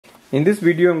In this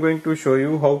video I'm going to show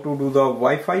you how to do the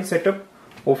Wi-Fi setup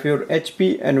of your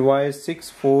HP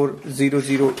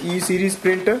NY6400E series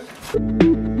printer.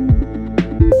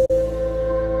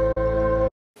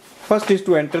 First is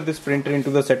to enter this printer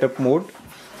into the setup mode.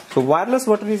 So wireless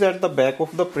button is at the back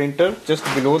of the printer, just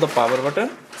below the power button.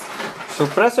 So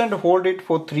press and hold it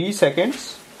for 3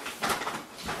 seconds.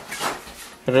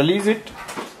 Release it.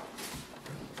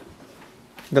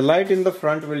 The light in the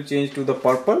front will change to the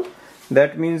purple.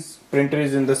 That means printer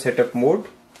is in the setup mode.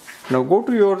 Now go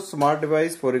to your smart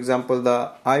device, for example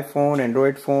the iPhone,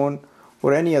 Android phone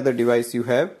or any other device you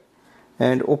have,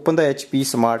 and open the HP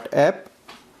Smart app.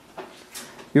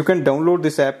 You can download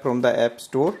this app from the App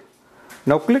Store.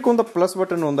 Now click on the plus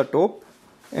button on the top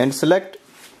and select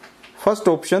first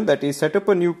option, that is set up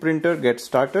a new printer, get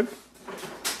started.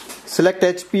 Select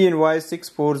HP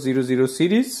NY6400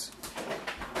 series.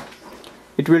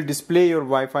 It will display your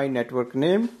Wi-Fi network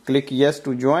name. Click yes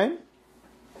to join.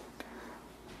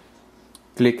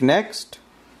 Click next.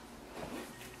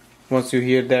 Once you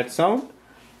hear that sound,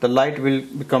 the light will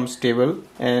become stable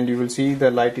and you will see the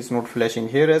light is not flashing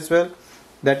here as well.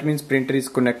 That means printer is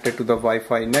connected to the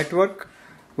Wi-Fi network,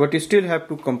 but you still have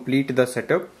to complete the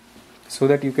setup so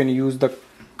that you can use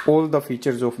all the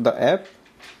features of the app.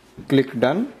 Click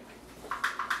done.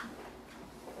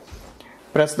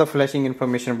 Press the flashing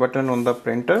information button on the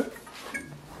printer.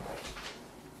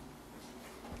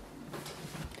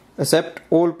 Accept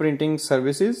all printing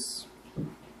services.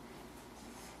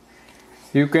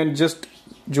 You can just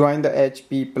join the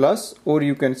HP Plus or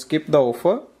you can skip the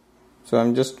offer. So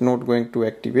I'm just not going to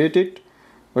activate it,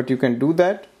 but you can do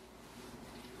that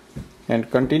and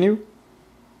continue.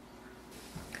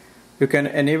 You can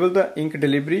enable the ink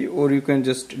delivery or you can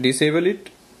just disable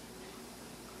it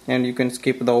and you can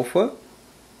skip the offer.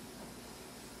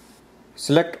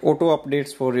 Select auto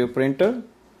updates for your printer.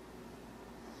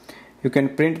 You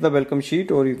can print the welcome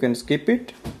sheet or you can skip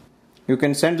it. You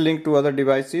can send link to other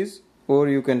devices or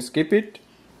you can skip it.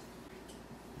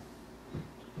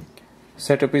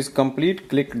 Setup is complete.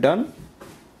 Click done.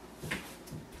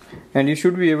 And you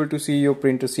should be able to see your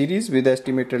printer series with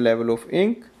estimated level of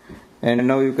ink. And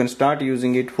now you can start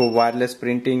using it for wireless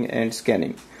printing and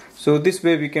scanning. So this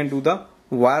way we can do the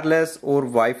wireless or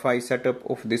Wi-Fi setup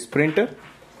of this printer.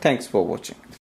 Thanks for watching.